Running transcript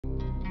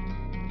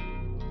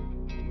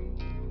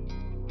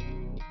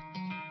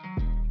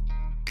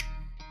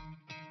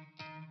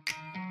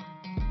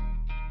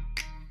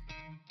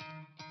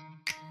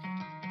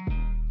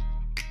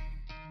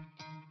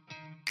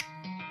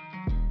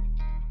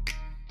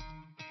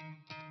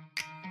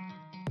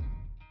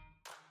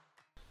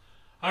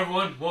Hi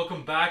everyone,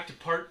 welcome back to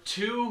part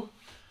 2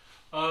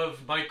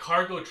 of my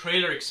cargo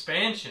trailer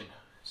expansion.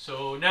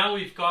 So now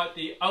we've got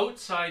the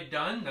outside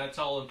done, that's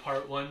all in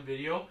part 1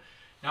 video.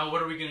 Now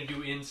what are we going to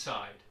do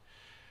inside?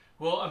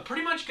 Well, I'm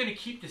pretty much going to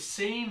keep the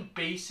same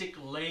basic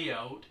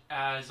layout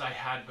as I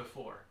had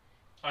before.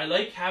 I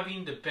like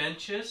having the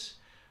benches,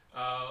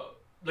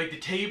 like the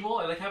table,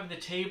 I like having the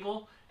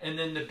table and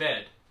then the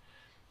bed.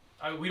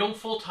 We don't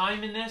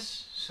full-time in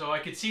this, so I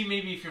could see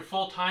maybe if you're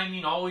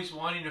full-timing, always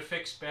wanting a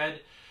fixed bed.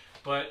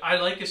 But I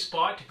like a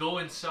spot to go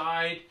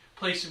inside,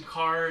 play some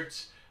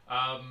cards,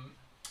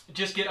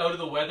 just get out of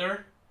the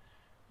weather,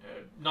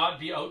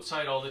 not be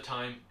outside all the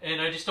time. And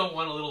I just don't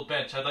want a little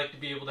bench. I'd like to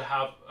be able to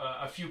have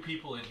a few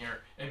people in here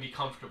and be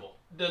comfortable.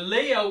 The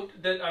layout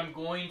that I'm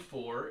going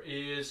for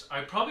is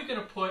I'm probably going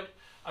to put,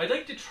 I'd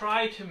like to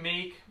try to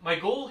make, my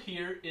goal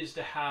here is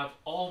to have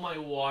all my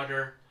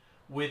water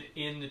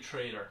within the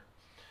trailer.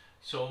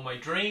 So my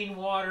drain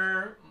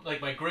water, like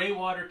my gray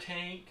water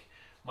tank,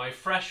 my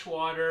fresh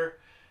water,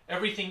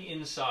 everything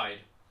inside.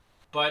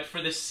 But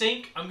for the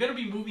sink, I'm going to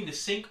be moving the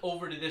sink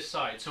over to this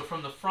side. So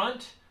from the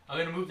front, I'm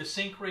going to move the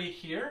sink right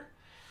here,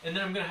 and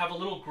then I'm going to have a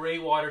little gray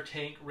water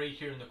tank right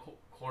here in the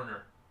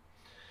corner.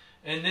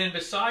 And then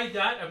beside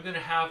that, I'm going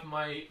to have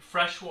my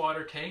fresh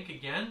water tank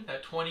again,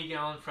 that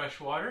 20-gallon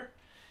fresh water.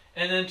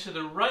 And then to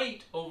the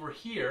right over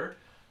here,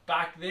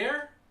 back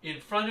there in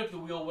front of the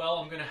wheel well,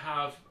 I'm going to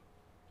have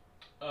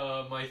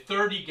my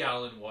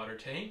 30-gallon water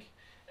tank.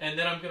 And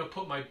then I'm going to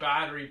put my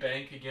battery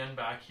bank again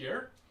back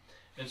here.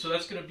 And so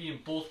that's going to be in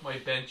both my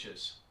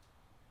benches.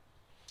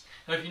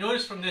 Now if you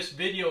notice from this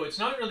video, it's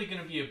not really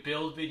going to be a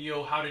build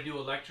video, how to do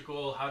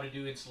electrical, how to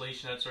do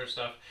insulation, that sort of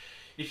stuff.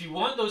 If you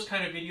want those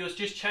kind of videos,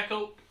 just check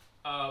out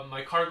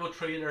my cargo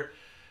trailer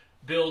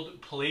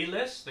build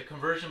playlist, the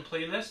conversion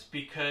playlist,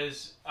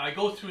 because I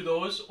go through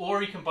those,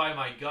 or you can buy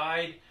my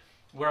guide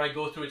where I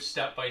go through it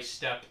step by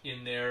step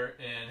in there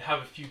and have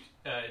a few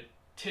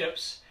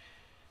tips.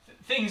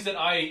 Things that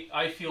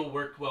I feel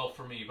worked well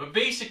for me. But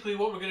basically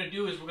what we're going to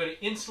do is we're going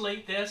to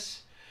insulate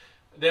this,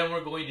 then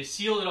we're going to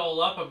seal it all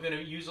up. I'm going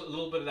to use a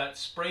little bit of that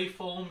spray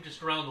foam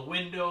just around the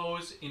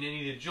windows, in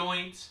any of the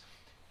joints,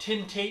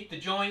 tin tape the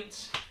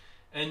joints,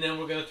 and then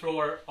we're going to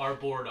throw our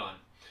board on.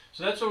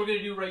 So that's what we're going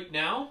to do right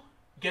now,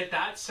 get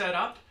that set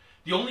up.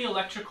 The only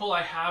electrical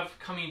I have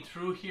coming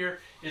through here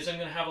is I'm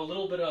going to have a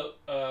little bit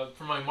of,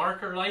 for my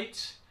marker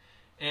lights,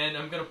 and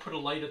I'm going to put a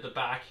light at the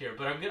back here,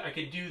 but I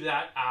can do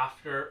that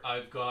after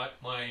I've got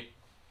my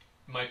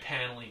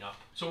paneling up.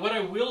 So what I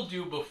will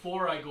do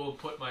before I go and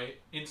put my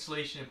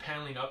insulation and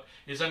paneling up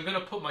is I'm going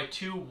to put my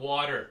 2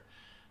 water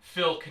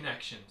fill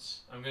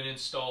connections. I'm going to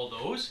install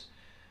those.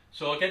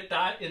 So I'll get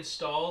that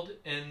installed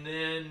and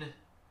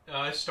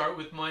then start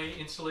with my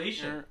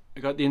insulation. I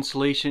got the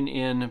insulation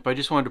in, but I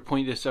just wanted to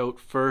point this out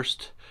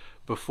first.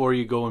 Before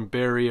you go and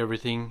bury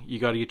everything, you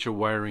got to get your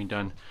wiring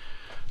done.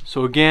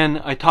 So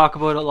again, I talk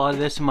about a lot of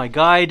this in my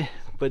guide,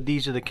 but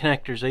these are the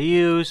connectors I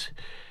use.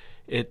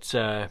 It's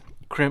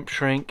crimp,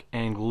 shrink,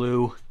 and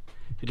glue.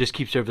 It just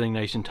keeps everything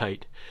nice and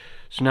tight.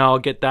 So now I'll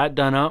get that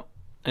done up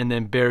and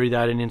then bury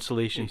that in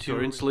insulation. So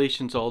our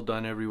insulation's all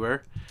done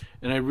everywhere.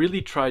 And I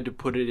really tried to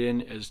put it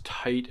in as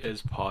tight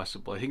as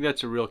possible. I think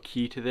that's a real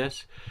key to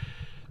this.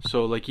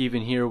 So like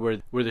even here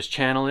where this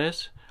channel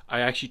is, I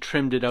actually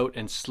trimmed it out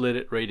and slid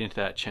it right into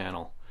that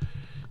channel.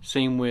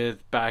 Same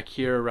with back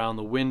here around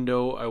the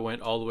window. I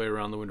went all the way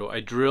around the window. I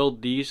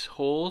drilled these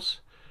holes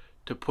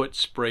to put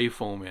spray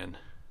foam in.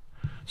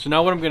 So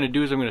now what I'm going to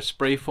do is I'm going to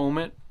spray foam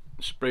it,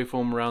 spray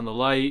foam around the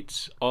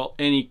lights,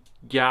 any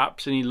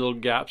gaps, any little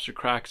gaps or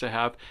cracks I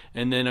have,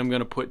 and then I'm going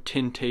to put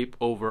tin tape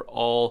over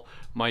all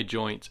my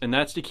joints. And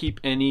that's to keep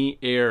any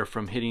air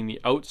from hitting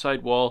the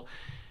outside wall,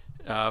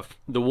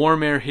 the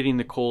warm air hitting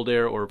the cold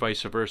air, or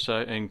vice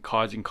versa, and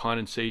causing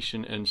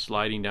condensation and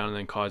sliding down and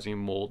then causing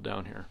mold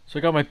down here. So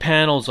I got my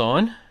panels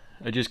on.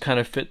 I just kind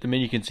of fit them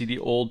in. You can see the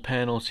old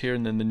panels here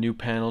and then the new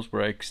panels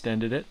where I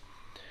extended it.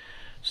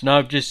 So now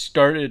I've just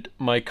started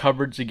my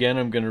cupboards again.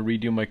 I'm going to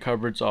redo my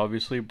cupboards,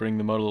 obviously, bring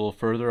them out a little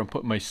further. I'm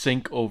putting my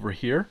sink over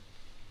here.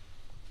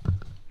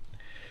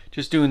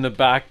 Just doing the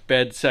back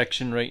bed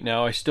section right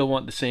now. I still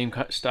want the same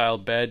style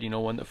bed, you know,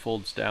 one that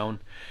folds down.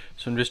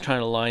 So I'm just trying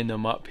to line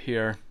them up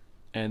here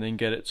and then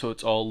get it so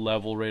it's all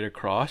level right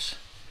across.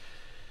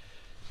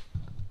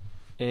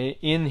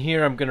 In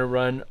here I'm going to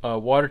run a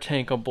water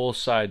tank on both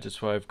sides.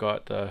 That's why I've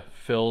got the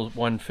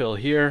one fill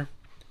here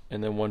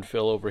and then one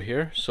fill over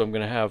here. So I'm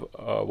going to have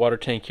a water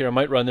tank here. I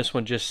might run this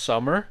one just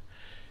summer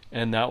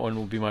and that one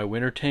will be my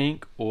winter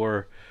tank,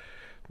 or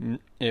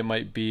it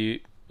might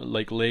be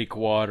like lake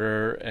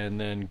water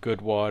and then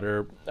good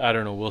water. I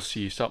don't know, we'll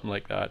see, something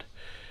like that.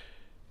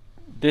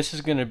 This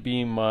is going to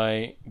be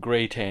my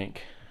gray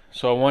tank.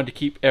 So I wanted to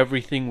keep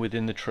everything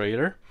within the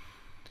trailer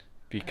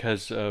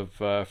because of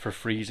for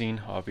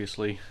freezing,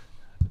 obviously.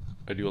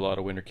 I do a lot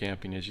of winter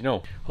camping, as you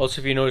know.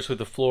 Also, if you notice with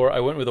the floor, I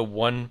went with a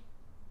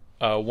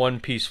one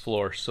piece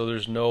floor, so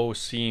there's no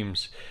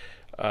seams.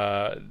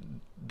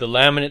 The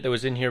laminate that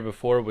was in here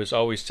before was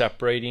always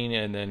separating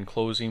and then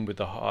closing with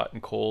the hot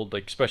and cold,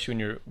 like especially when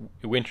you're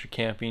winter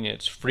camping,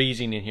 it's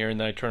freezing in here, and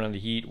then I turn on the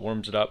heat,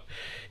 warms it up.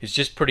 It's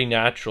just pretty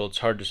natural. It's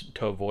hard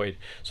to avoid.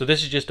 So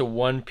this is just a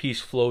one-piece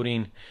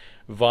floating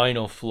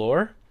vinyl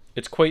floor.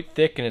 It's quite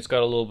thick and it's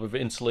got a little bit of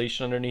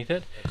insulation underneath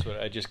it. So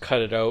I just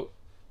cut it out,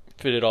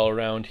 fit it all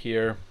around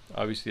here.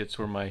 Obviously that's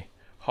where my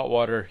hot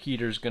water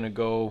heater is going to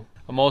go.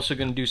 I'm also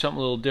going to do something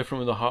a little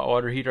different with the hot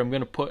water heater. I'm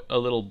going to put a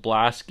little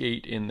blast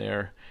gate in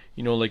there,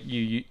 you know, like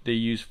they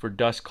use for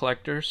dust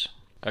collectors.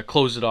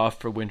 Close it off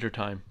for winter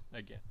time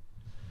again.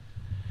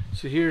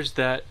 So here's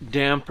that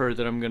damper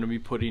that I'm going to be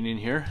putting in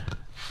here.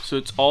 So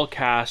it's all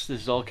cast.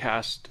 This is all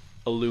cast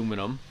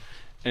aluminum,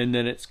 and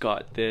then it's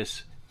got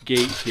this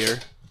gate here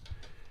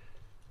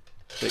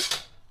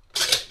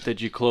that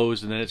you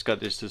close, and then it's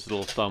got this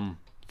little thumb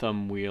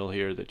wheel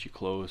here that you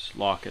close,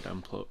 lock it,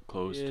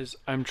 close.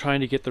 I'm trying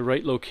to get the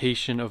right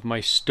location of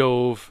my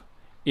stove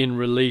in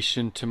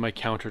relation to my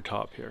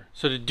countertop here.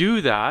 So to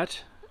do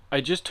that,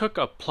 I just took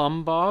a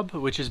plumb bob,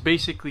 which is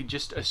basically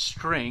just a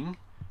string.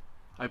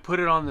 I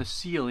put it on the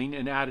ceiling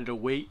and added a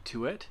weight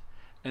to it,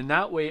 and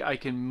that way I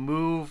can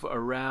move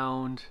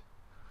around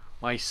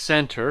my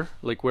center,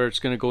 like where it's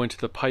going to go into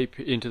the pipe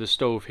into the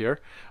stove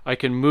here. I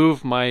can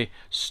move my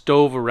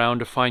stove around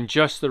to find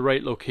just the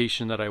right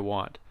location that I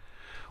want.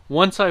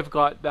 Once I've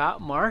got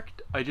that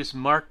marked, I just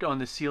marked on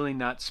the ceiling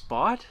that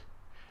spot,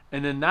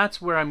 and then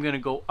that's where I'm going to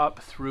go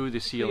up through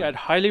the ceiling. I'd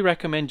highly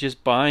recommend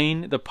just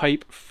buying the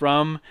pipe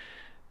from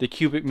the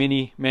Cubic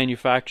Mini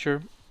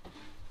manufacturer.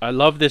 I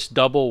love this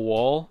double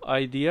wall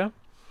idea,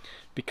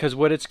 because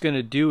what it's going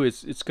to do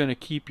is it's going to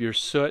keep your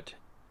soot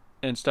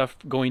and stuff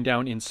going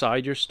down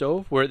inside your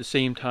stove, where at the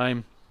same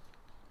time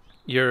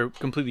you're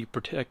completely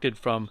protected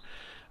from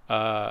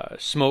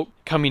smoke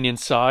coming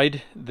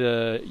inside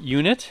the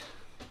unit.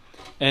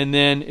 And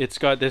then it's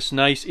got this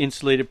nice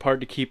insulated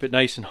part to keep it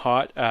nice and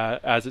hot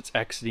as it's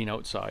exiting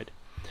outside.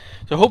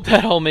 So I hope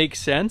that all makes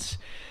sense.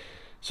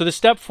 So the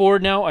step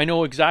forward now, I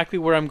know exactly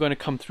where I'm going to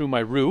come through my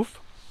roof.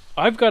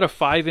 I've got a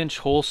 5-inch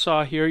hole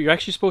saw here. You're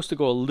actually supposed to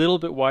go a little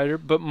bit wider,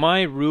 but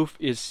my roof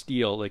is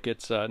steel. Like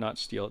it's not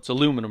steel, it's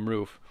aluminum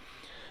roof.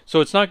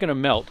 So it's not going to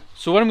melt.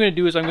 So what I'm going to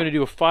do is I'm going to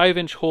do a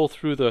 5-inch hole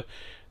through the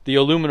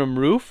aluminum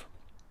roof.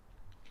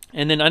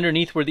 And then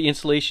underneath where the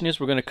insulation is,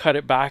 we're going to cut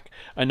it back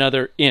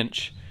another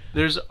inch.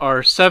 There's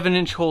our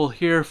 7-inch hole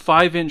here,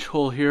 5-inch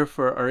hole here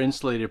for our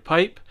insulated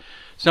pipe.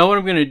 So now what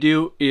I'm going to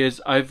do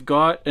is I've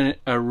got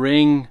a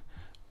ring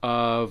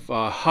of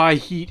high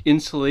heat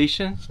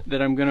insulation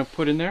that I'm going to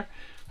put in there.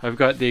 I've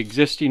got the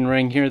existing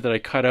ring here that I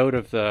cut out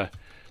of the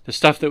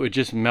stuff that would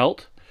just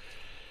melt.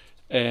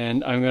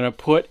 And I'm going to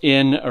put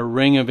in a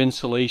ring of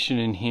insulation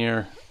in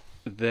here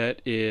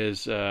that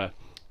is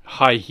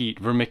high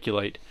heat,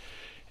 vermiculite.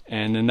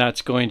 And then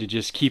that's going to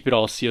just keep it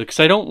all sealed, because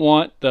I don't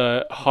want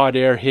the hot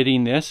air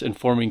hitting this and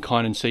forming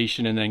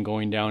condensation and then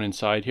going down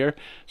inside here.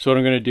 So what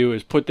I'm going to do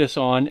is put this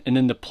on, and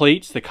then the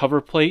plates, the cover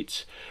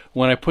plates,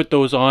 when I put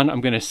those on, I'm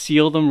going to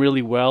seal them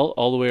really well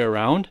all the way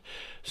around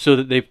so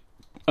that they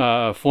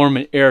form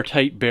an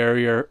airtight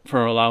barrier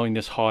for allowing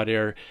this hot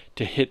air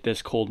to hit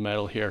this cold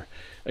metal here.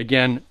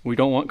 Again, we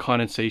don't want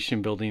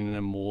condensation building in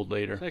the mold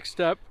later. Next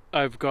up,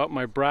 I've got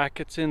my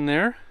brackets in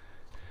there.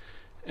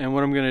 And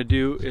what I'm going to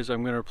do is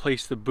I'm going to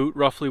replace the boot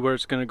roughly where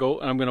it's going to go,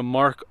 and I'm going to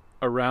mark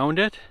around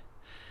it,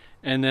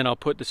 and then I'll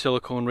put the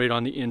silicone right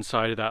on the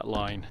inside of that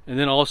line. And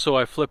then also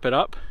I flip it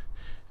up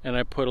and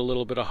I put a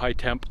little bit of high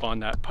temp on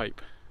that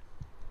pipe.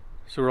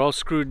 So we're all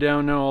screwed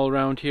down now all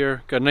around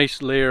here. Got a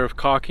nice layer of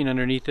caulking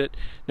underneath it.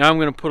 Now I'm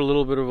going to put a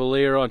little bit of a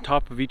layer on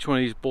top of each one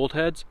of these bolt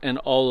heads and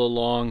all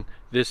along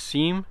this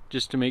seam,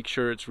 just to make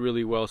sure it's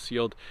really well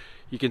sealed.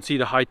 You can see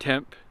the high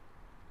temp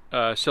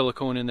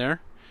silicone in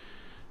there.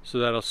 So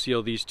that'll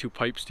seal these two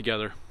pipes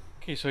together.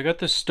 Okay, so I got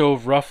the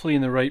stove roughly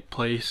in the right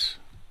place.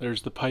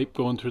 There's the pipe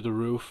going through the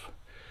roof.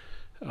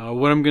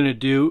 What I'm going to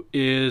do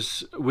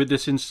is, with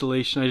this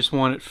installation, I just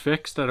want it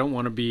fixed. I don't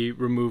want to be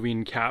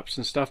removing caps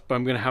and stuff, but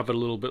I'm going to have it a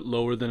little bit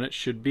lower than it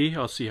should be.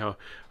 I'll see how.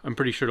 I'm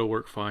pretty sure it'll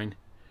work fine.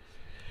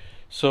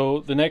 So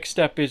the next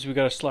step is we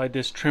got to slide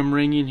this trim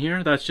ring in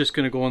here. That's just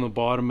going to go on the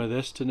bottom of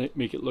this to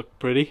make it look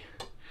pretty.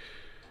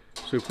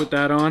 So we put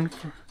that on.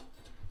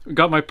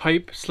 Got my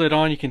pipe slid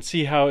on. You can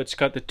see how it's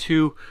got the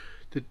two,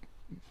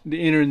 the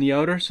inner and the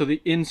outer. So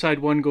the inside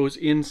one goes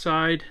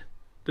inside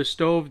the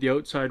stove, the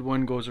outside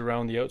one goes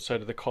around the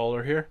outside of the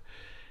collar here,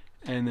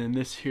 and then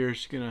this here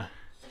is gonna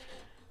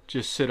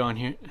just sit on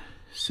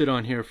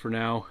here for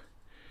now,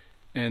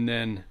 and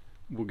then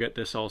we'll get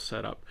this all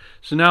set up.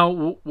 So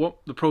now what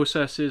the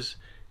process is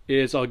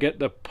I'll get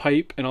the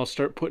pipe and I'll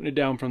start putting it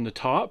down from the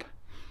top.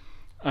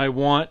 I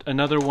want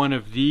another one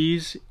of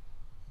these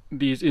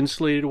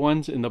insulated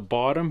ones in the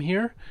bottom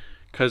here,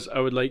 because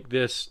I would like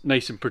this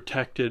nice and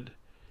protected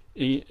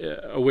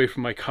away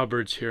from my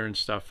cupboards here and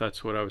stuff.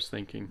 That's what I was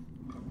thinking.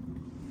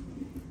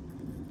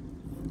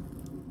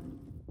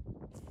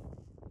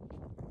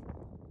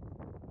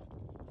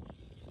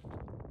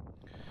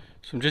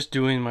 So I'm just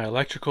doing my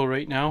electrical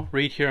right now.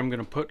 Right here I'm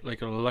going to put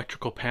like an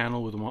electrical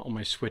panel with all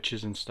my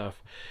switches and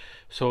stuff.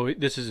 So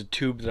this is a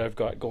tube that I've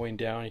got going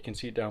down. You can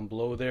see it down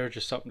below there,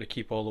 just something to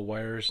keep all the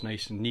wires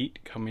nice and neat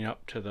coming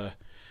up to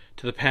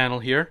the panel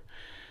here.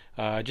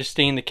 Just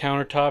staying the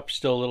countertop,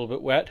 still a little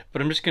bit wet,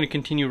 but I'm just going to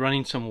continue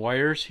running some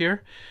wires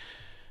here.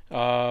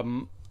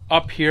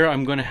 Up here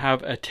I'm going to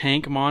have a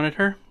tank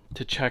monitor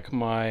to check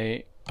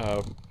my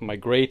my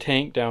gray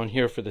tank down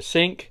here for the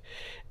sink,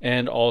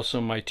 and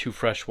also my 2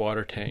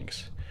 freshwater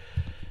tanks.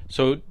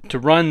 So to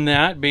run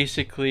that,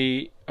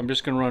 basically I'm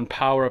just going to run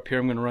power up here.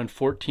 I'm going to run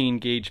 14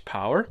 gauge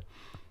power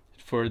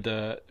for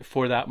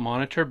that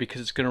monitor,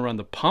 because it's going to run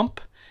the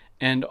pump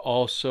and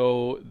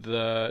also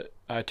the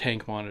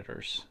tank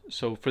monitors.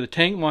 So for the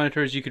tank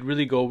monitors, you could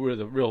really go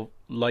with a real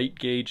light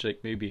gauge, like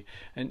maybe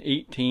an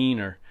 18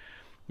 or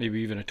maybe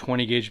even a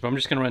 20 gauge, but I'm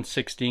just going to run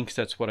 16 because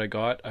that's what I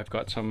got. I've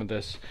got some of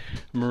this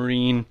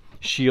marine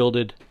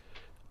shielded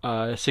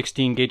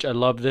 16 gauge. I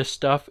love this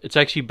stuff. It's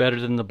actually better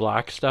than the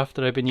black stuff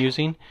that I've been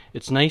using.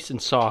 It's nice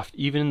and soft.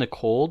 Even in the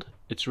cold,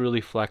 it's really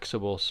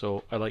flexible,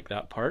 so I like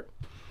that part.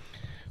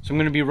 So I'm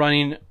going to be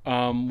running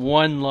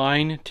 1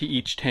 line to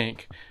each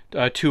tank,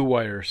 2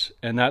 wires,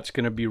 and that's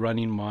going to be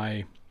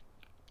running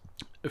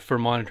for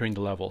monitoring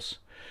the levels.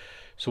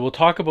 So we'll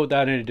talk about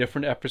that in a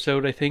different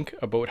episode, I think,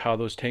 about how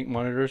those tank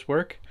monitors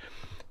work.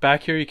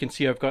 Back here you can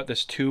see I've got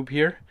this tube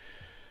here.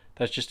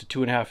 That's just a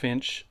 2.5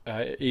 inch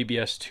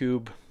ABS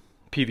tube,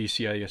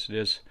 PVC I guess it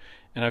is.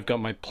 And I've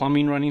got my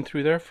plumbing running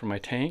through there for my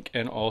tank,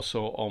 and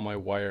also all my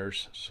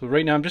wires. So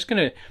right now I'm just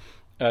going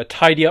to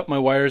tidy up my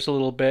wires a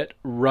little bit,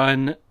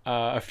 run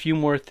a few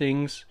more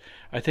things.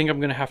 I think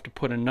I'm going to have to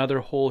put another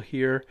hole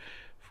here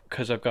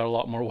because I've got a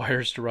lot more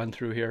wires to run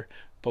through here,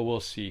 but we'll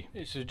see.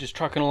 So just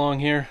trucking along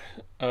here,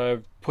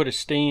 I've put a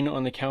stain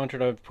on the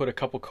counter. I've put a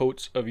couple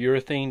coats of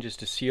urethane just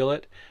to seal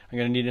it. I'm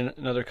going to need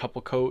another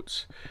couple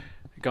coats.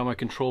 I got my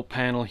control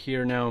panel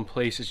here now in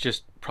place. It's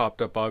just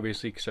propped up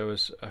obviously because I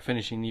was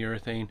finishing the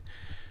urethane.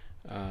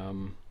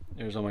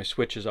 There's all my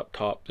switches up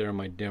top there,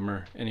 my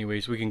dimmer.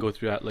 Anyways, we can go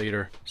through that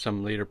later,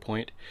 some later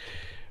point.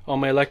 All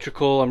my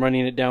electrical, I'm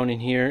running it down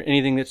in here.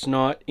 Anything that's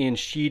not in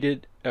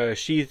sheathed,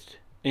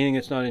 anything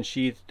that's not in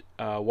sheathed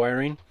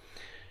wiring,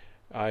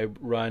 I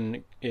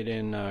run it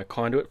in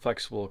conduit,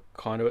 flexible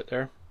conduit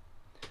there.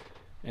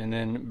 And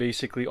then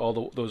basically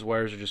all those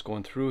wires are just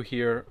going through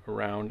here,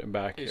 around and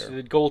back here. So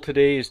the goal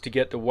today is to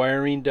get the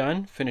wiring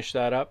done, finish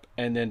that up,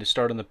 and then to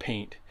start on the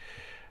paint.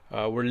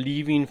 We're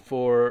leaving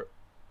for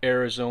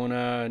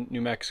Arizona,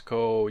 New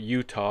Mexico,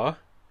 Utah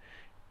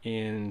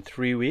in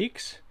 3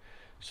 weeks.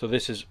 So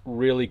this is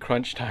really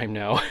crunch time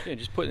now. Yeah,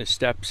 just putting the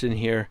steps in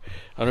here.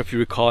 I don't know if you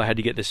recall, I had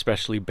to get this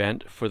specially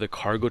bent for the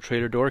cargo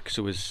trailer door because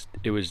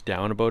it was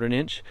down about 1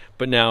 inch.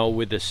 But now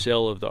with the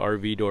sill of the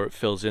RV door, it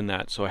fills in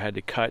that. So I had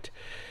to cut,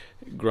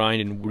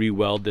 grind, and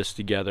re-weld this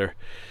together.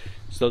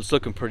 So it's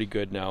looking pretty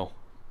good now.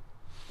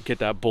 Get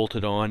that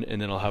bolted on,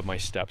 and then I'll have my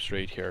steps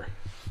right here.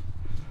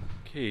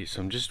 Okay,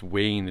 so I'm just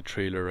weighing the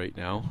trailer right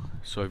now.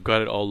 So I've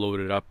got it all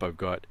loaded up. I've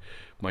got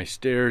my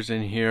stairs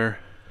in here.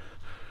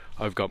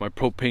 I've got my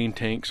propane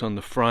tanks on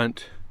the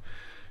front,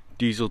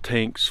 diesel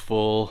tanks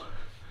full.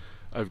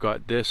 I've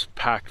got this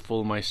packed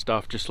full of my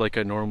stuff just like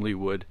I normally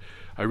would.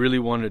 I really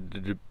wanted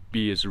it to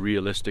be as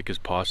realistic as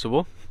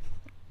possible.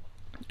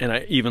 And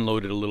I even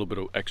loaded a little bit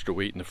of extra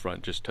weight in the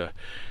front just to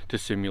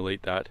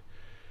simulate that.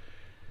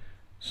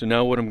 So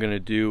now what I'm going to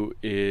do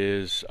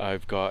is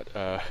I've got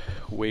a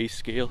weigh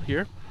scale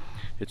here.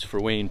 It's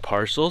for weighing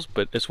parcels,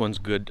 but this one's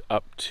good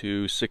up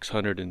to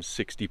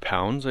 660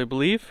 pounds, I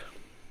believe.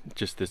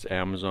 Just this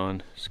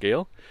Amazon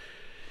scale.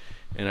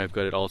 And I've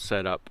got it all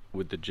set up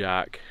with the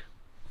jack.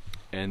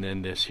 And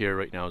then this here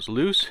right now is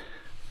loose.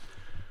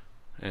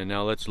 And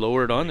now let's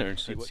lower it on there and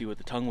see what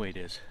the tongue weight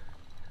is.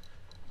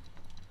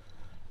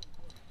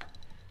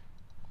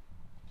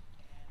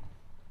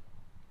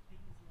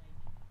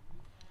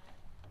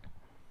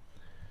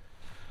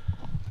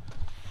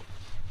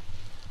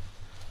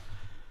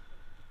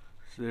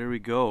 So there we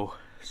go.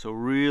 So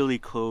really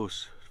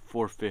close,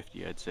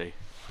 450 I'd say.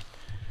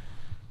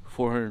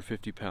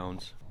 450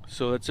 pounds.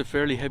 So that's a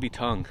fairly heavy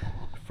tongue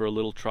for a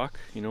little truck,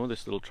 you know,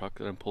 this little truck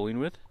that I'm pulling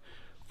with.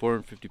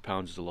 450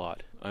 pounds is a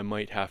lot. I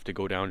might have to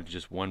go down to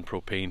just 1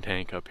 propane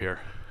tank up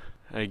here.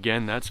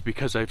 Again, that's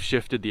because I've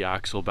shifted the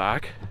axle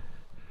back.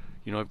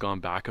 You know, I've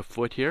gone back a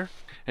foot here.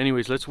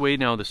 Anyways, let's weigh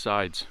now the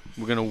sides.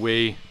 We're gonna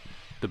weigh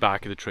the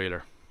back of the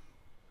trailer.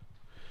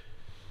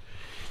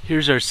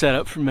 Here's our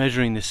setup for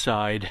measuring the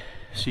side.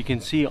 So you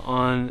can see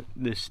on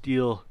the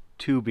steel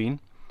tubing,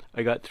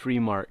 I got 3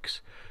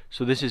 marks.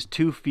 So this is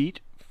 2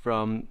 feet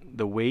from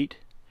the weight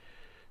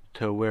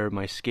to where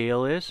my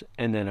scale is,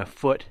 and then a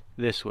foot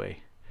this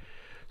way.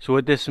 So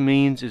what this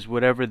means is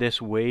whatever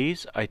this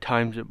weighs, I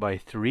times it by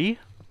 3,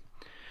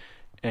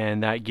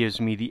 and that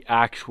gives me the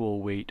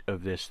actual weight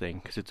of this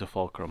thing, because it's a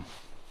fulcrum.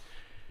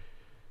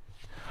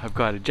 I've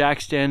got a jack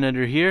stand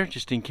under here,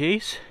 just in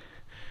case,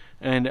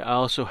 and I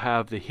also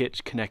have the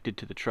hitch connected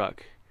to the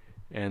truck,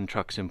 and the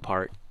truck's in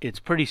park. It's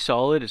pretty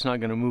solid, it's not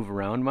going to move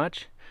around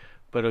much,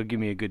 but it'll give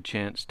me a good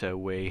chance to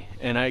weigh.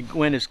 And I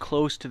went as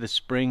close to the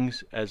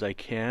springs as I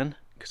can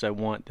because I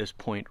want this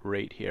point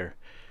right here,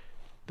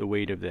 the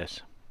weight of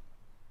this.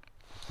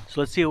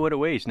 So let's see what it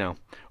weighs now.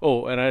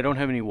 Oh, and I don't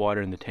have any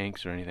water in the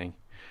tanks or anything.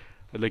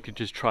 I'd like to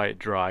just try it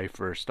dry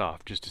first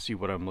off, just to see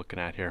what I'm looking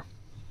at here.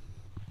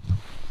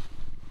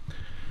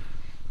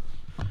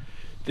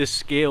 This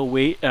scale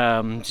weight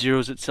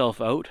zeroes itself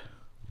out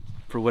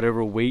for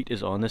whatever weight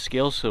is on the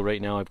scale. So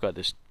right now I've got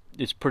this,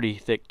 it's pretty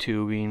thick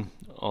tubing,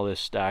 all this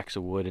stacks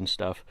of wood and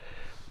stuff,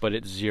 but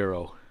it's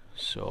 0.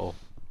 So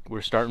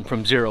we're starting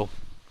from 0.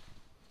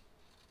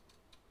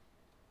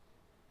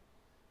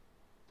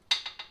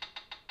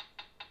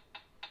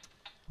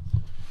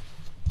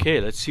 Okay,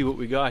 let's see what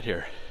we got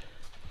here.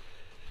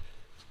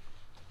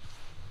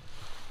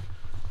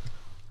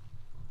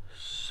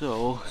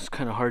 So it's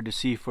kind of hard to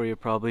see for you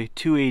probably.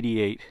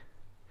 288.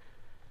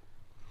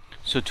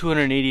 So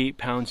 288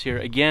 pounds here.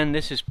 Again,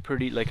 this is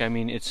pretty, like, I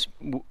mean, it's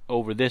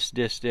over this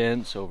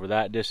distance, over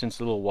that distance,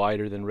 a little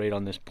wider than right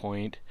on this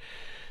point.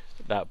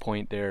 That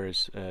point there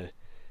is a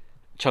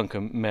chunk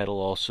of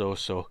metal also,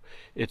 so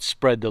it's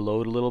spread the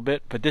load a little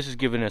bit, but this is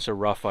giving us a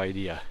rough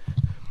idea.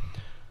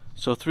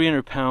 So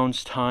 300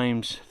 pounds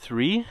times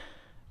 3,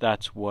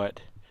 that's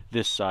what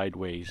this side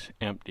weighs,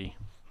 empty.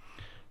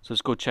 So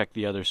let's go check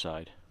the other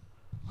side.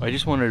 I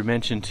just wanted to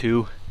mention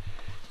too,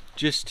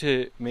 just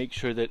to make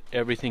sure that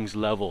everything's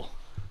level.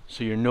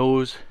 So your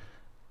nose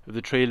of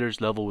the trailer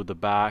is level with the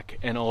back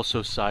and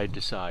also side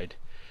to side,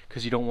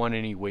 because you don't want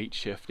any weight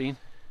shifting.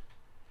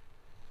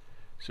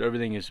 So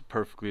everything is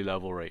perfectly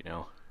level right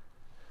now.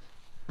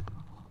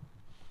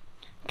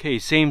 Okay,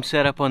 same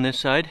setup on this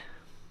side.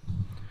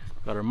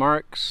 Got our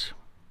marks,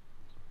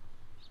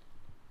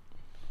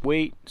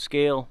 weight,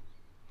 scale.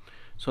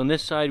 So on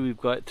this side we've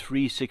got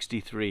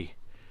 363.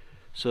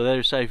 So the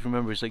other side, if you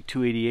remember, is like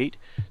 288.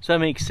 So that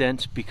makes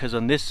sense because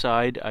on this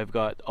side I've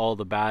got all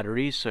the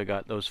batteries. So I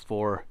got those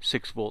 4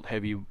 6-volt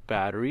heavy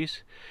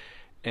batteries,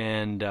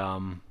 and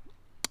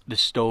the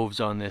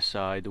stoves on this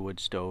side, the wood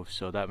stove.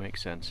 So that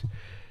makes sense.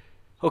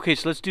 Okay,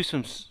 so let's do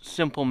some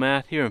simple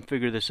math here and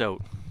figure this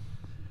out.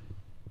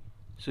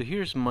 So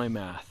here's my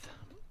math.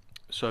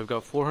 So I've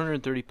got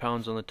 430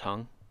 pounds on the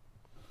tongue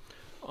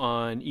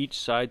on each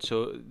side.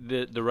 So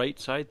the right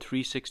side,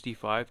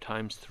 365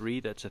 times 3,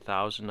 that's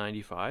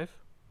 1,095.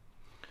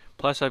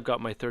 Plus I've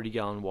got my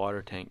 30-gallon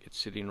water tank. It's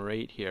sitting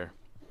right here.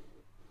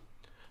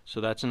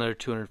 So that's another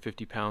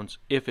 250 pounds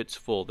if it's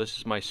full. This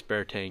is my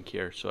spare tank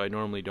here, so I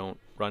normally don't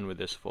run with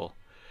this full.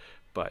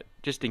 But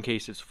just in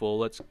case it's full,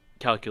 let's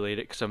calculate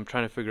it because I'm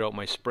trying to figure out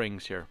my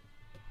springs here.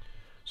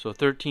 So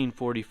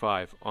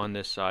 1345 on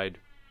this side.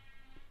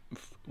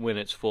 When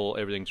it's full,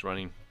 everything's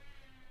running.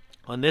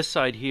 On this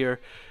side here,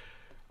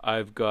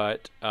 I've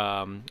got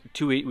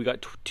we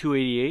got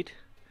 288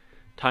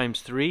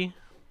 times 3,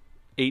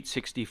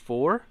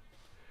 864.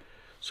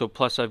 So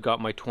plus I've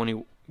got my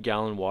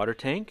 20-gallon water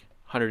tank,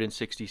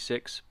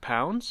 166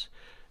 pounds,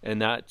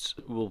 and that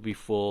will be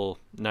full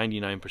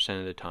 99%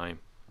 of the time.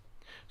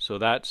 So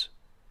that's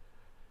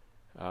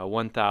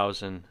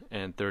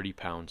 1,030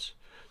 pounds.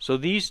 So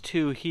these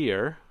two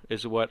here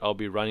is what I'll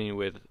be running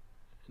with,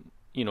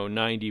 you know,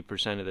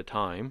 90% of the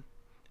time,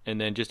 and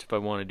then just if I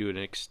want to do an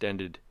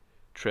extended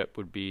trip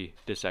would be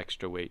this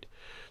extra weight.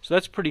 So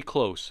that's pretty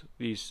close,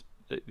 these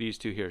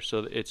two here.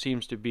 So it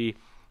seems to be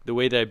the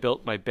way that I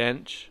built my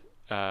bench,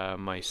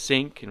 my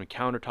sink and my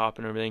countertop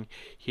and everything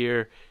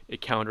here. It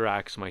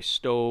counteracts my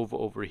stove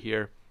over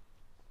here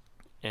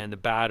and the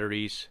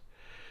batteries.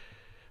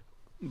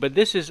 But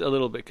this is a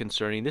little bit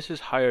concerning. This is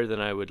higher than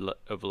I would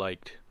have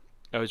liked.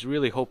 I was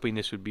really hoping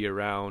this would be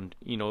around,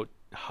 you know,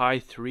 high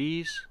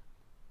 3s.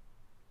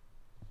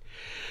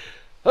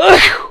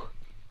 High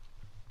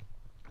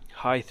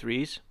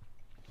 3s.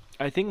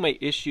 I think my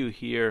issue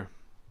here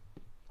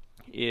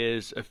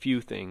is a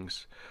few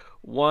things.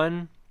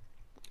 One,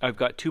 I've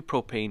got 2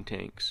 propane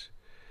tanks.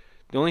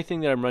 The only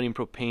thing that I'm running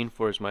propane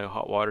for is my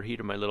hot water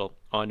heater, my little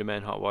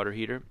on-demand hot water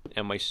heater,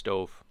 and my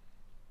stove.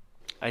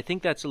 I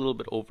think that's a little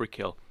bit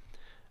overkill.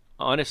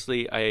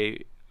 Honestly,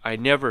 I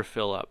never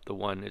fill up the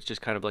one. It's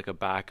just kind of like a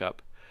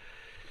backup.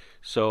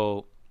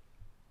 So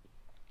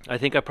I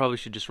think I probably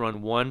should just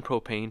run 1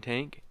 propane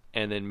tank,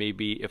 and then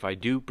maybe if I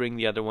do bring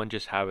the other one,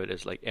 just have it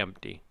as like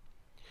empty.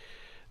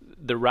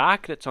 The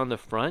rack that's on the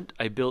front,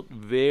 I built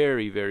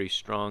very, very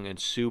strong and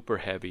super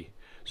heavy.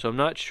 So I'm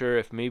not sure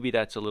if maybe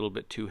that's a little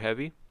bit too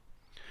heavy.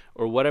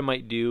 Or what I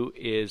might do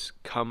is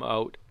come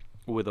out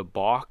with a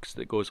box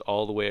that goes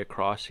all the way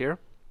across here.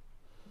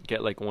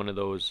 Get like one of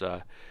those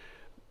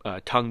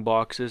tongue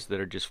boxes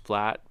that are just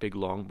flat, big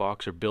long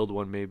box, or build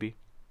one maybe.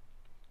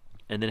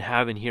 And then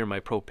have in here my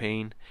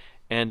propane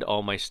and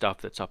all my stuff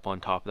that's up on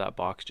top of that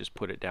box, just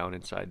put it down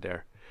inside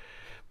there.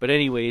 But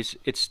anyways,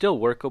 it's still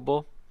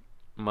workable.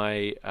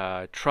 My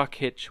truck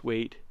hitch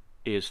weight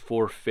is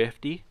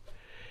 450,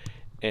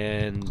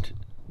 and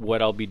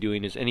what I'll be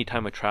doing is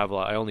anytime I travel,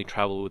 I only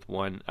travel with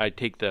one. I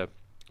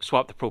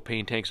swap the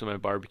propane tanks on my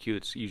barbecue.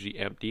 It's usually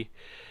empty,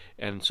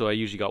 and so I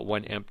usually got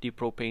 1 empty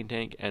propane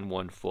tank and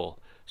 1 full.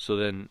 So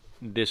then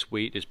this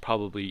weight is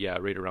probably, yeah,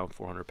 right around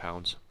 400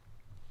 pounds.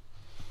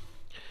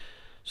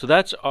 So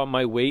that's on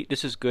my weight.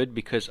 This is good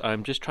because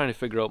I'm just trying to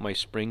figure out my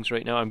springs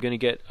right now. I'm going to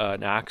get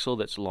an axle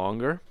that's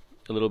longer,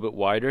 a little bit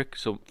wider,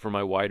 so for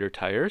my wider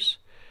tires.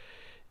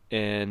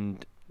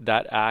 And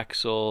that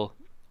axle,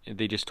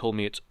 they just told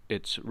me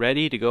it's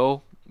ready to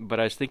go, but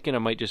I was thinking I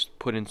might just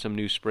put in some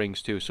new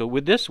springs too. So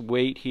with this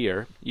weight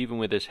here, even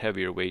with this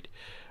heavier weight,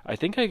 I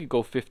think I could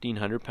go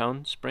 1,500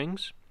 pound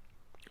springs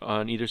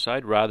on either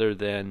side rather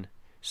than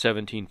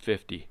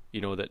 1,750,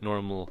 you know, that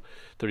normal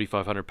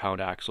 3,500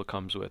 pound axle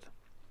comes with.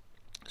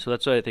 So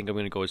that's what I think I'm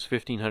going to go, is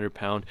 1,500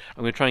 pound.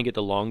 I'm going to try and get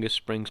the longest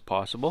springs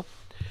possible.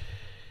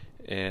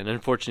 And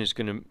unfortunately it's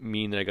going to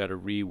mean that I got to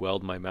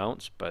re-weld my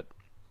mounts, but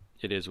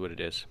it is what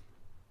it is.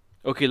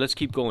 Okay, let's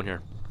keep going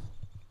here.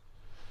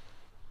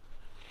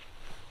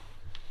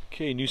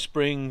 Okay, new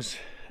springs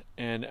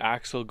and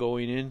axle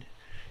going in.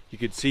 You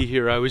can see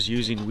here I was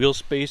using wheel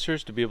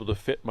spacers to be able to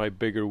fit my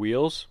bigger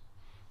wheels,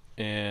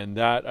 and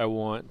that I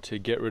want to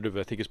get rid of.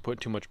 I think it's putting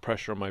too much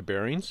pressure on my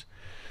bearings.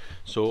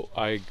 So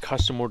I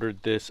custom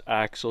ordered this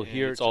axle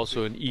here. It's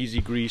also an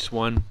easy grease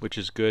one, which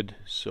is good,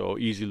 so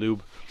easy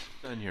lube.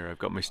 Done here. I've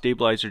got my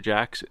stabilizer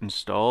jacks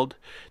installed.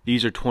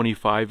 These are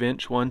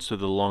 25-inch ones, so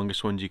the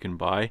longest ones you can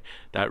buy.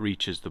 That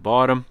reaches the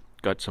bottom.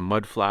 Got some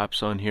mud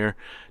flaps on here.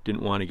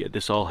 Didn't want to get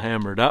this all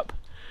hammered up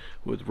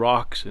with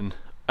rocks and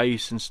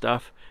ice and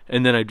stuff.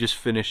 And then I just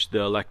finished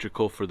the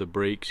electrical for the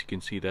brakes. You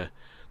can see the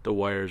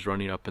wires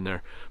running up in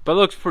there. But it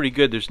looks pretty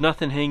good. There's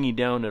nothing hanging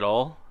down at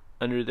all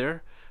under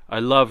there. I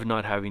love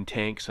not having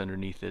tanks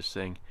underneath this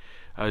thing.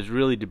 I was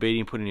really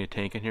debating putting a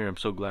tank in here. I'm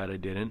so glad I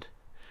didn't.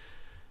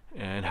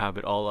 And have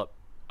it all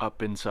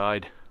up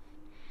inside.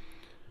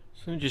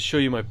 So let me just show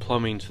you my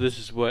plumbing. So this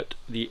is what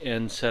the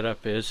end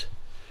setup is.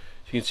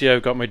 So you can see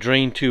I've got my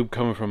drain tube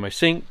coming from my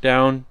sink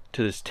down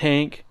to this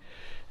tank,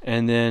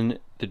 and then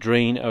the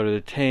drain out of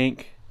the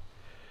tank.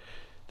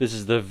 This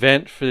is the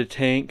vent for the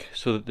tank,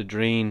 so that the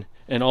drain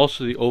and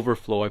also the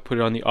overflow, I put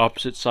it on the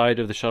opposite side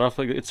of the shutoff.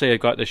 Like, let's say I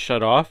got this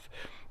shut off,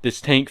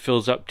 this tank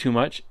fills up too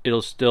much,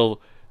 it'll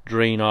still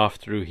drain off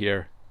through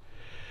here.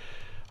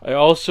 I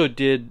also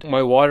did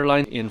my water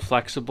line in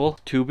flexible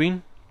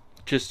tubing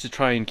just to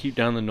try and keep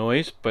down the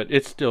noise, but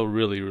it's still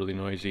really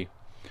noisy.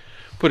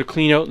 Put a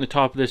clean out in the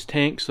top of this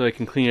tank so I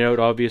can clean it out.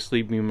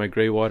 Obviously, being my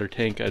gray water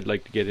tank, I'd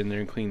like to get in there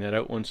and clean that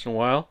out once in a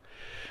while.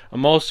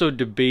 I'm also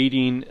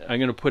debating, I'm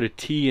going to put a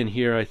T in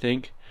here, I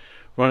think,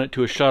 run it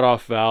to a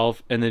shut-off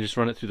valve, and then just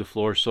run it through the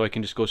floor so I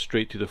can just go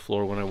straight to the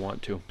floor when I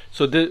want to.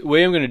 So the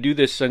way I'm going to do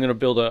this is I'm going to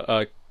build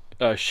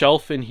a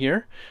shelf in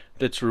here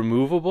that's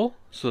removable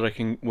so that I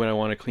can, when I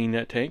want to clean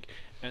that tank.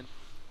 And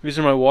these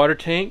are my water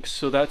tanks,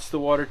 so that's the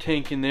water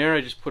tank in there.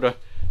 I just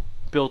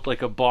built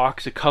like a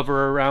box, a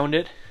cover around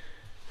it.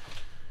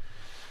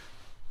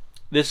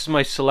 This is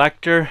my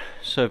selector,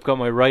 so I've got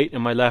my right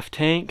and my left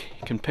tank.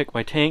 You can pick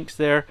my tanks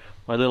there.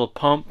 My little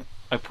pump,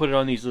 I put it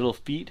on these little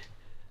feet.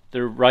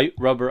 They're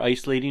rubber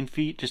isolating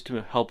feet just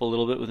to help a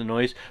little bit with the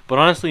noise. But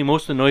honestly,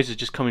 most of the noise is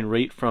just coming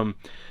right from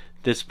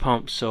this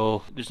pump,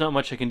 so there's not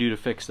much I can do to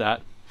fix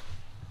that.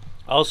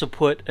 I also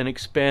put an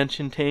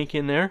expansion tank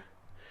in there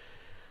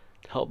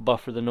to help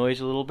buffer the noise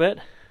a little bit.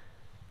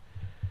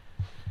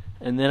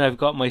 And then I've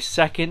got my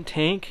second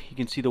tank. You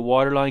can see the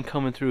water line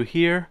coming through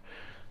here,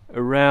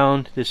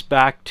 around this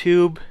back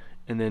tube,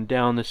 and then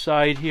down the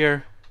side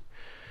here,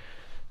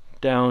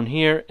 down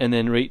here, and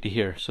then right to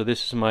here. So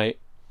this is my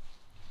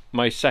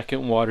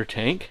second water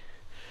tank.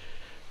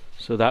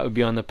 So that would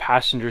be on the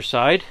passenger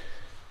side.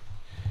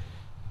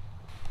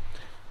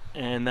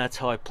 And that's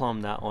how I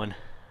plumbed that one.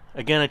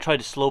 Again, I tried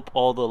to slope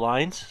all the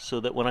lines so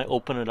that when I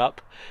open it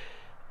up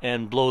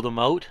and blow them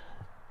out,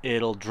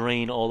 it'll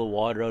drain all the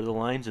water out of the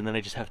lines, and then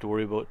I just have to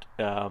worry about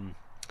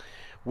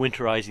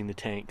winterizing the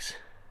tanks.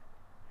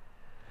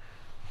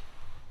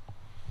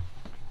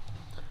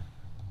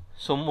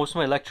 So most of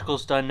my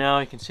electrical's done now.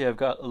 You can see I've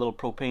got a little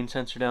propane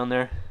sensor down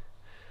there.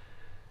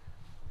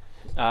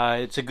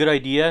 It's a good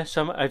idea.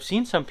 I've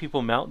seen some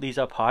people mount these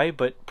up high,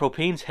 but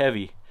propane's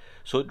heavy,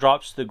 so it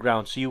drops to the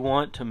ground. So you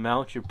want to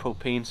mount your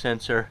propane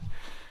sensor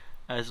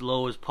as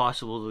low as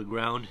possible to the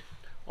ground.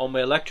 All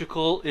my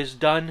electrical is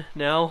done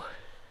now.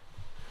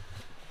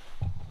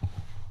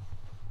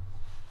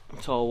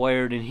 It's all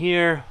wired in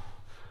here.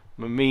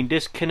 My main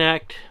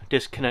disconnect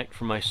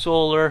from my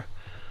solar,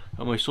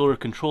 my solar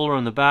controller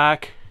on the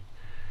back,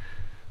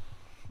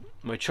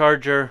 my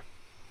charger,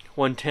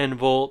 110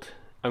 volt.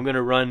 I'm going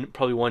to run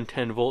probably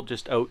 110 volt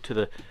just out to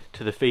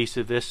the face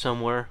of this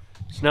somewhere.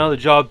 So now the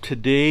job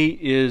today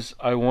is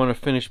I want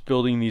to finish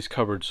building these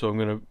cupboards. So I'm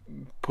going to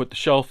put the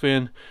shelf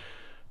in,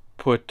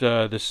 put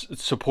the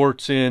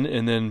supports in,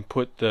 and then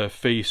put the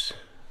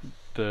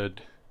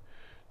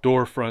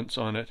door fronts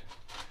on it.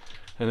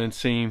 And then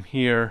same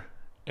here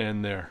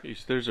and there. Okay,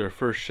 so there's our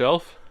first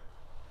shelf.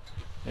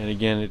 And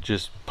again, it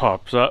just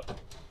pops up.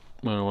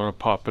 I want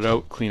to pop it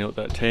out, clean out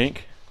that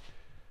tank.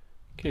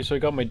 Okay, so I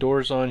got my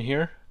doors on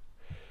here.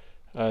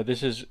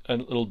 This is a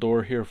little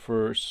door here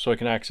so I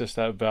can access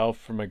that valve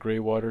for my gray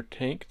water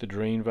tank, the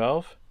drain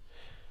valve.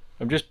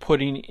 I'm just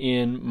putting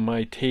in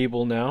my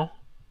table now,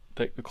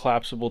 the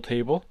collapsible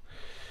table.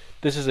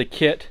 This is a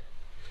kit.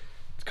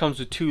 It comes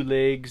with 2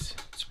 legs,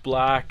 it's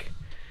black,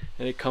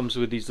 and it comes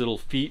with these little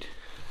feet.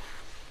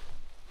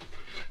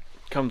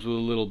 It comes with a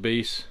little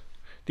base.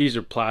 These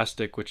are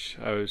plastic, which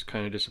I was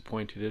kind of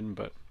disappointed in,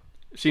 but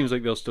it seems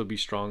like they'll still be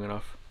strong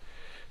enough.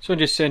 So I'm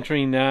just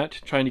centering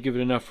that, trying to give it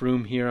enough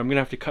room here. I'm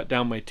gonna have to cut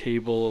down my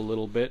table a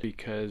little bit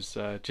because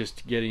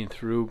just getting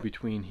through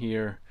between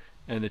here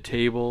and the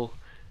table,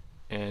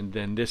 and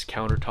then this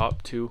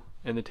countertop too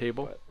and the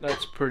table. But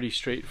that's pretty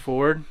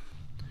straightforward.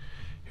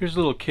 Here's a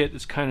little kit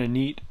that's kind of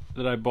neat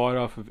that I bought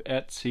off of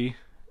Etsy,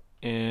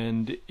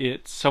 and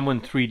it's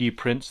someone 3D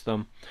prints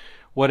them.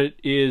 What it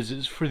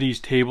is for these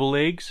table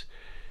legs.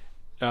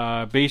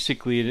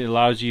 Basically it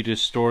allows you to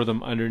store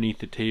them underneath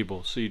the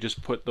table. So you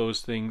just put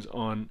those things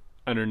on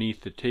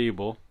underneath the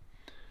table,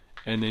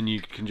 and then you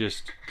can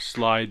just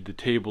slide the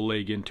table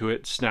leg into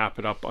it, snap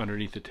it up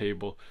underneath the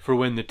table for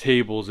when the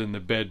table's in the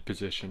bed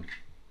position.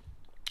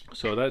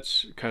 So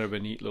that's kind of a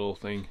neat little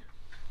thing.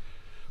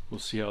 We'll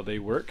see how they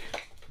work.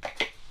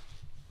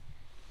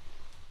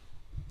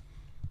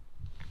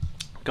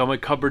 Got my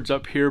cupboards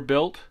up here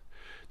built.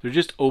 They're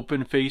just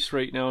open face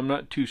right now. I'm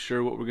not too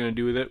sure what we're going to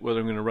do with it, whether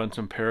I'm going to run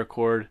some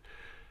paracord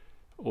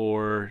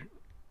or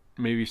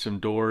maybe some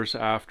doors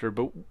after,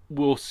 but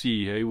we'll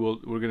see. Hey, we're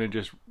going to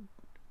just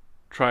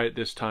try it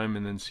this time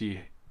and then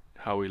see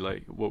how we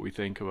like, what we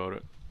think about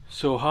it.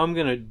 So how I'm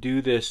going to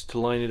do this to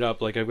line it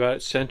up, like I've got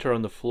it center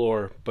on the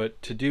floor,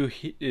 but to do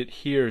it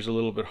here is a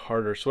little bit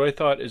harder. So what I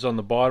thought is on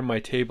the bottom of my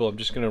table, I'm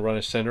just going to run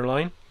a center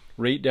line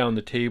right down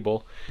the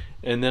table,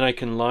 and then I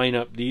can line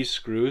up these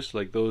screws,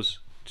 like those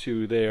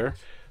 2 there,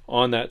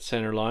 on that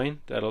center line.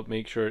 That'll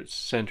make sure it's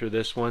center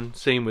this one,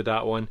 same with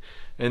that one,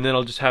 and then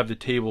I'll just have the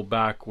table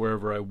back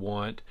wherever I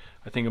want.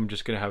 I think I'm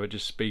just gonna have it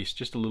just spaced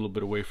just a little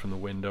bit away from the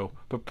window,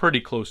 but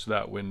pretty close to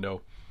that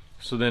window,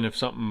 so then if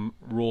something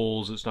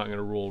rolls, it's not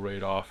gonna roll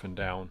right off and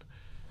down.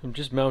 I'm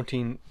just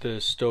mounting the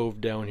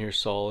stove down here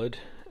solid,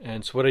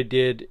 and so what I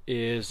did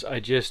is I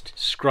just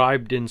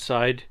scribed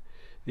inside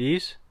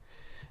these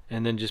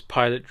and then just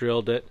pilot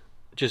drilled it.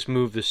 Just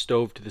move the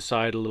stove to the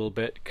side a little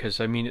bit, because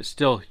I mean it's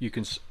still, you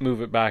can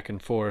move it back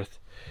and forth.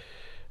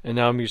 And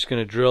now I'm just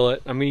going to drill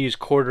it. I'm going to use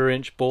 1/4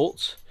 inch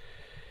bolts.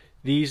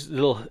 These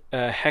little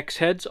hex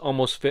heads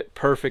almost fit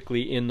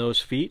perfectly in those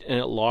feet, and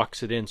it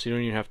locks it in, so you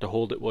don't even have to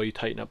hold it while you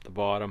tighten up the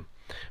bottom.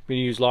 I'm going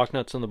to use lock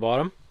nuts on the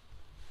bottom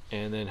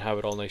and then have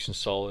it all nice and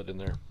solid in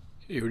there.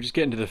 Okay, we're just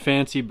getting to the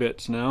fancy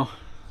bits now.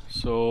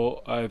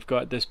 So I've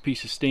got this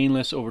piece of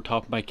stainless over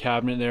top of my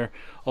cabinet there,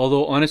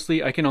 although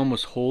honestly I can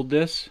almost hold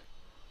this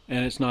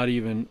and it's not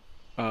even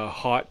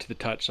hot to the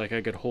touch. Like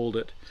I could hold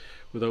it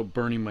without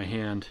burning my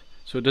hand,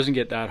 so it doesn't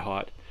get that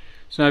hot.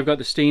 So now I've got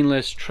the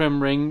stainless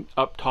trim ring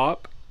up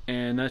top,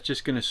 and that's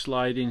just going to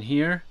slide in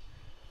here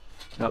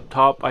up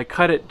top. I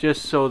cut it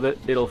just so that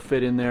it'll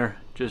fit in there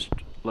just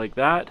like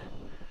that,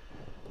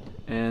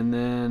 and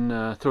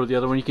then throw the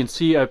other one. You can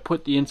see I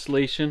put the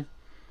insulation.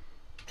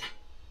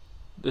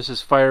 This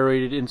is fire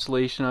rated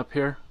insulation up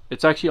here.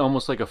 It's actually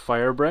almost like a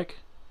fire brick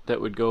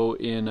that would go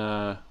in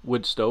a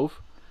wood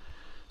stove.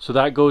 So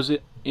that goes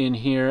in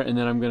here, and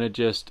then I'm going to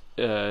just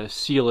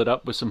seal it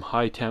up with some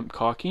high temp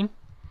caulking.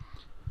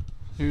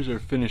 Here's our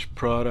finished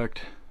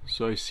product.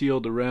 So I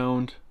sealed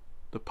around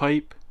the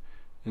pipe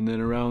and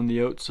then around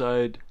the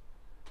outside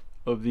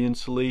of the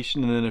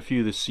insulation, and then a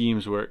few of the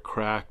seams where it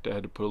cracked I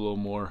had to put a little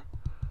more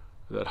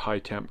of that high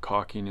temp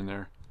caulking in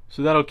there.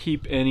 So that'll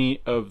keep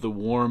any of the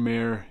warm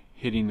air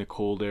hitting the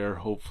cold air,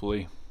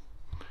 hopefully.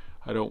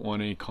 I don't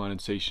want any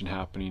condensation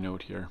happening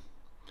out here,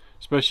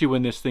 especially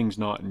when this thing's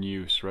not in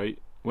use, right?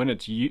 When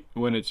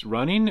it's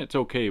running, it's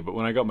okay, but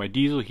when I got my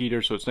diesel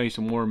heater, so it's nice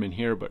and warm in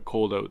here but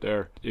cold out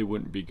there, it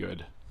wouldn't be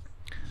good.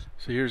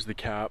 So here's the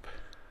cap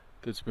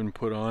that's been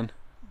put on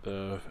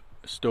the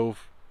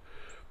stove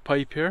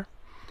pipe here,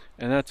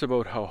 and that's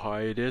about how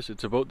high it is.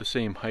 It's about the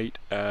same height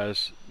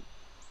as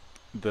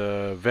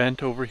the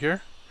vent over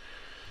here,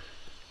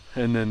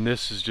 and then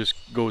this is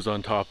just goes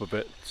on top of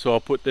it. So I'll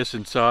put this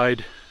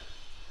inside,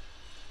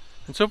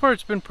 and so far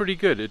it's been pretty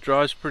good. It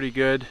draws pretty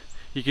good.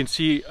 You can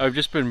see I've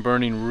just been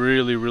burning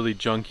really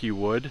junky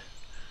wood,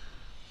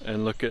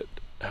 and look at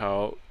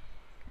how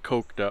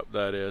coked up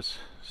that is.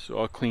 So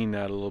I'll clean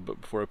that a little bit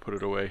before I put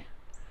it away.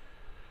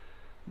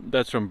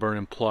 That's from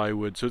burning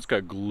plywood, so it's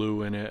got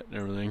glue in it and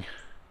everything.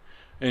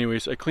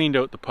 Anyways, I cleaned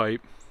out the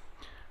pipe,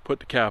 put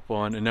the cap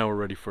on, and now we're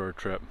ready for our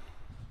trip.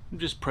 I'm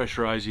just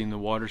pressurizing the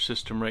water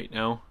system right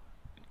now,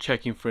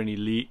 checking for any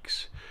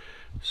leaks.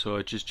 So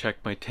I just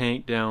checked my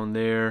tank down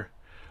there.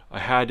 I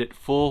had it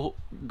full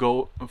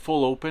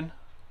open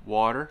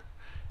water,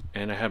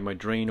 and I had my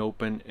drain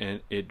open,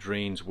 and it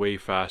drains way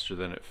faster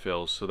than it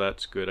fills, so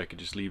that's good. I could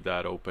just leave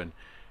that open,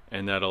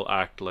 and that'll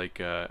act like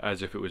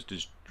as if it was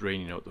just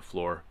draining out the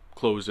floor.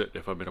 Close it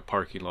if I'm in a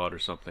parking lot or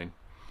something.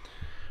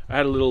 I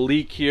had a little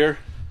leak here.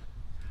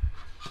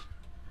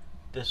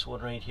 This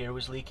one right here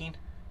was leaking,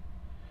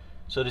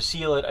 so to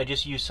seal it I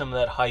just used some of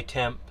that high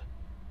temp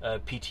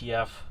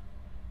PTF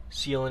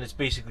sealant. It's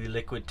basically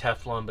liquid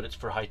Teflon, but it's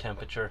for high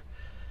temperature.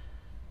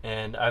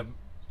 And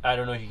I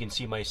don't know if you can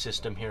see my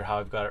system here, how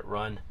I've got it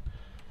run.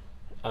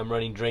 I'm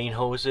running drain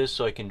hoses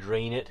so I can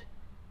drain it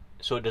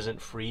so it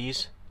doesn't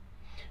freeze.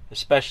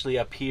 Especially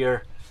up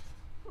here,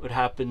 what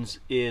happens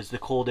is the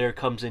cold air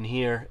comes in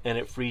here and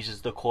it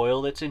freezes the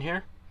coil that's in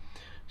here.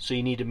 So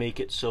you need to make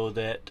it so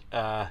that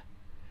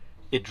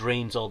it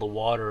drains all the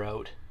water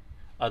out.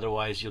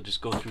 Otherwise you'll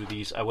just go through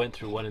these. I went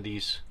through one of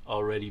these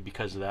already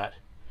because of that.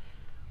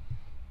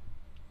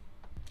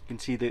 You can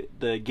see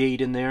the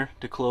gate in there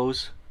to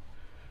close.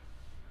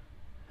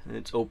 And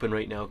it's open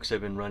right now because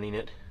I've been running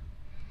it.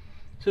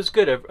 So it's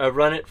good. I've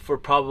run it for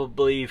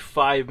probably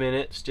 5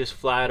 minutes, just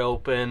flat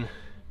open.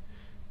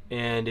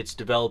 And it's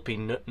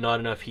developing not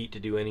enough heat to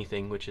do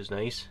anything, which is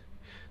nice.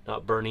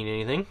 Not burning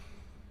anything.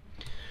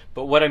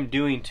 But what I'm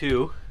doing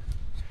too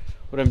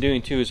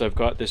is I've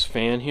got this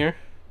fan here.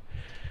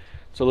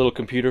 It's a little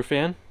computer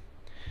fan.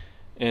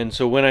 And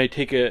so when I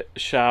take a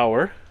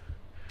shower,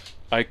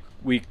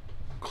 we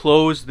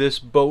close this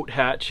boat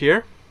hatch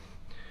here.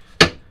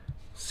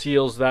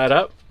 Seals that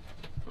up.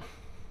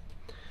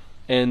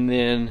 And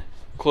then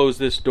close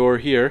this door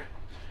here.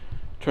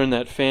 Turn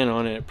that fan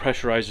on and it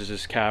pressurizes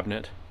this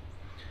cabinet.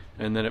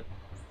 And then it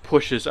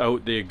pushes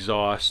out the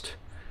exhaust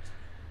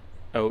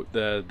out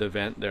the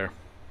vent there.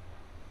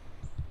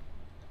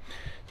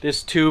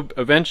 This tube,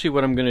 eventually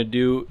what I'm going to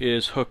do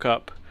is hook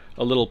up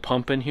a little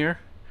pump in here,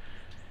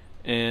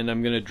 and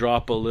I'm going to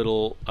drop a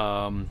little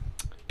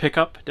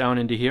pickup down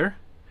into here,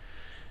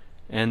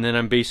 and then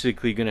I'm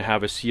basically going to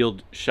have a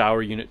sealed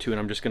shower unit too, and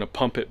I'm just going to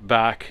pump it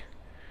back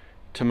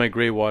to my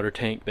gray water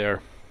tank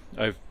there.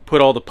 I've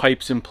put all the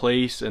pipes in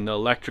place and the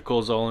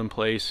electrical's all in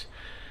place,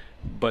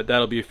 but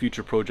that'll be a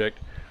future project.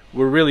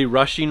 We're really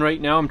rushing right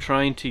now.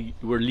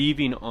 We're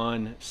leaving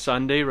on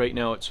Sunday. Right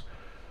now it's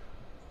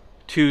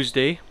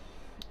Tuesday,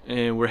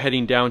 and we're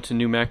heading down to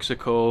New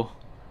Mexico,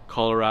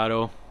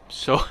 Colorado.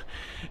 So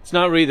it's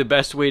not really the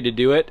best way to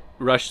do it.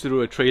 Rush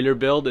through a trailer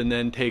build and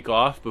then take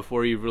off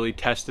before you've really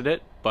tested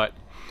it, but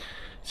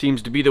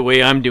seems to be the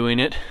way I'm doing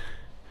it.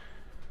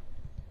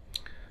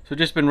 So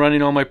just been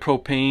running all my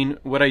propane.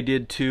 What I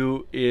did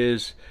too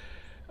is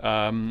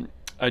when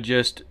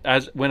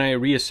I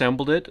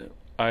reassembled it,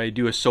 I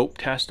do a soap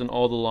test on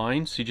all the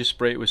lines. So you just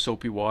spray it with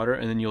soapy water,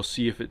 and then you'll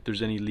see if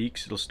there's any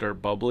leaks, it'll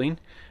start bubbling,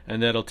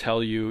 and that'll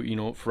tell you, you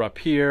know, for up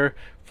here,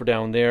 for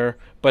down there.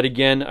 But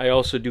again, I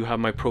also do have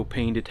my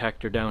propane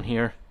detector down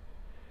here.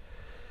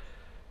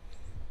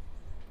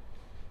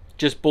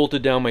 Just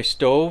bolted down my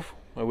stove.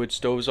 My wood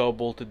stove's all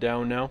bolted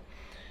down now.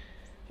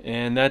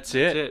 And that's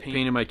it.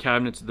 Painted my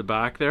cabinets at the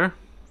back there. I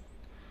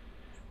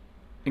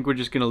think we're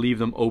just gonna leave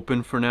them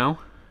open for now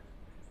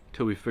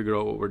till we figure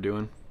out what we're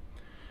doing.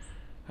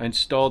 I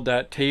installed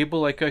that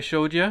table like I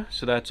showed you,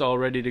 so that's all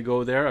ready to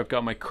go there. I've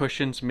got my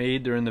cushions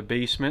made, they're in the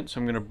basement, so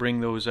I'm gonna bring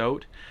those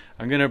out.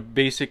 I'm gonna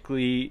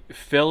basically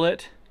fill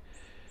it,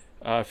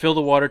 fill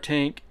the water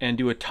tank and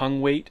do a tongue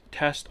weight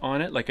test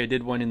on it, like I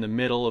did one in the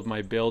middle of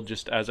my build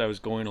just as I was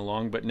going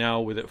along. But now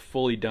with it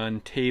fully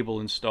done, table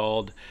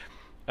installed,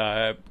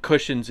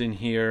 cushions in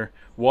here,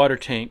 water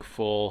tank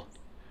full,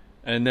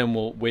 and then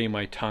we'll weigh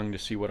my tongue to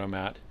see what I'm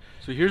at.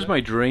 So here's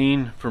my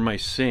drain for my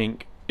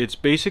sink. It's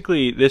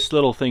basically, this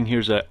little thing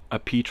here's a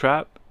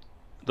P-trap.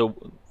 The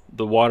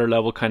water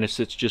level kind of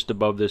sits just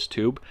above this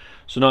tube,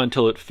 so not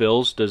until it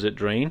fills does it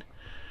drain.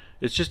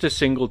 It's just a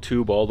single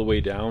tube all the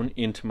way down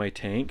into my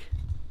tank.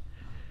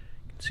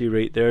 You can see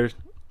right there,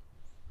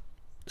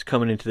 it's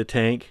coming into the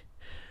tank.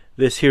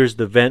 This here's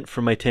the vent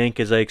for my tank,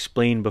 as I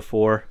explained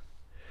before.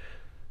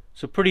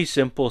 So pretty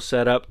simple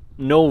setup.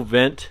 No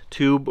vent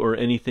tube or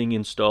anything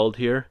installed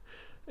here.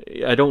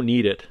 I don't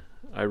need it.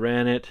 I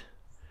ran it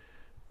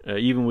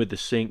even with the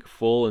sink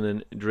full, and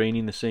then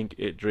draining the sink,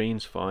 it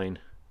drains fine.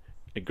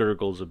 It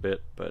gurgles a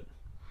bit, but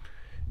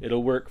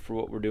it'll work for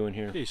what we're doing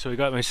here. Okay, so I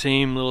got my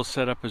same little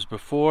setup as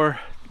before.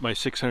 My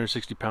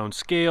 660 pound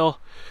scale,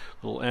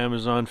 little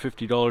Amazon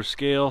 $50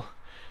 scale,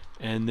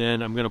 and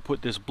then I'm going to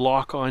put this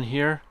block on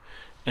here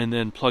and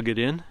then plug it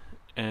in,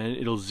 and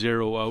it'll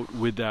zero out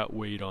with that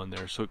weight on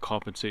there, so it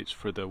compensates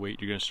for the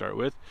weight you're going to start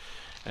with.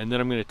 And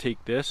then I'm going to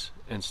take this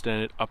and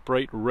stand it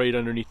upright right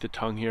underneath the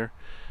tongue here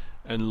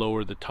and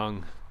lower the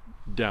tongue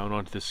down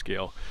onto the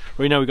scale.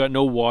 Right now we got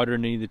no water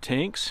in any of the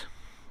tanks,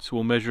 so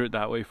we'll measure it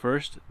that way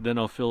first. Then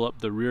I'll fill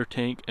up the rear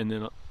tank, and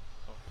then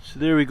so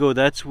there we go.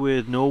 That's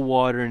with no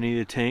water in any of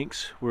the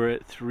tanks. We're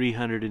at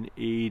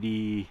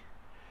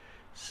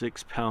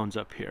 386 pounds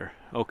up here.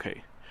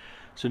 Okay,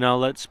 so now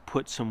let's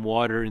put some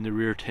water in the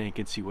rear tank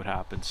and see what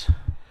happens.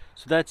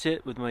 So that's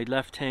it with my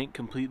left tank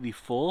completely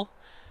full.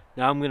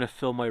 Now I'm going to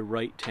fill my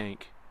right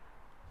tank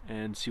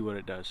and see what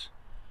it does.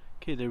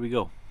 Okay, there we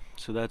go.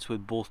 So that's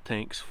with both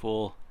tanks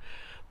full,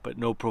 but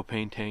no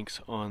propane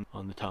tanks on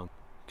the tongue.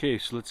 Okay,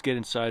 so let's get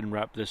inside and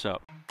wrap this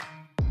up.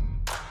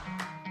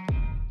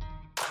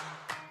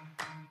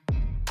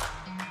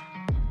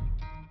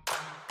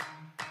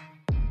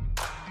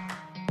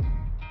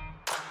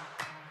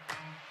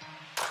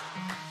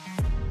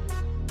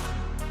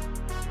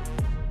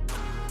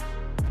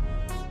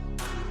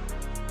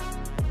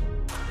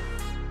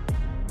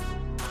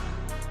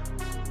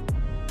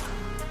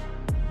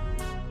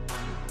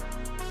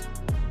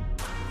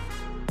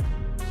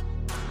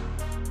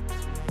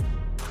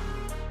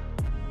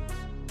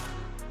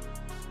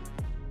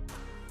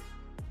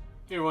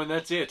 Hey everyone,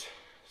 that's it.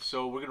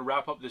 So we're gonna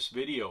wrap up this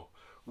video.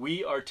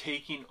 We are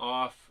taking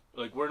off,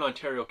 like we're in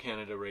Ontario,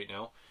 Canada right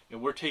now,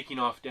 and we're taking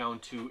off down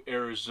to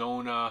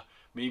Arizona,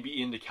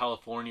 maybe into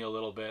California a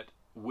little bit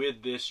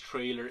with this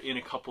trailer in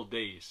a couple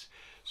days.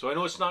 So I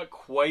know it's not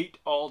quite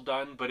all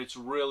done, but it's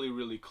really,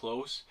 really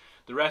close.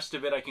 The rest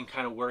of it I can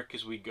kind of work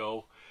as we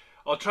go.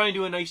 I'll try and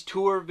do a nice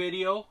tour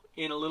video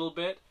in a little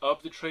bit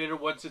of the trailer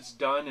once it's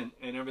done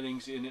and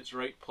everything's in its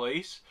right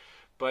place.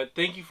 But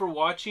thank you for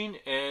watching,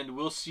 and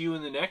we'll see you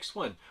in the next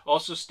one.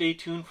 Also stay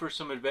tuned for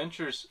some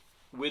adventures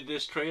with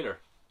this trailer.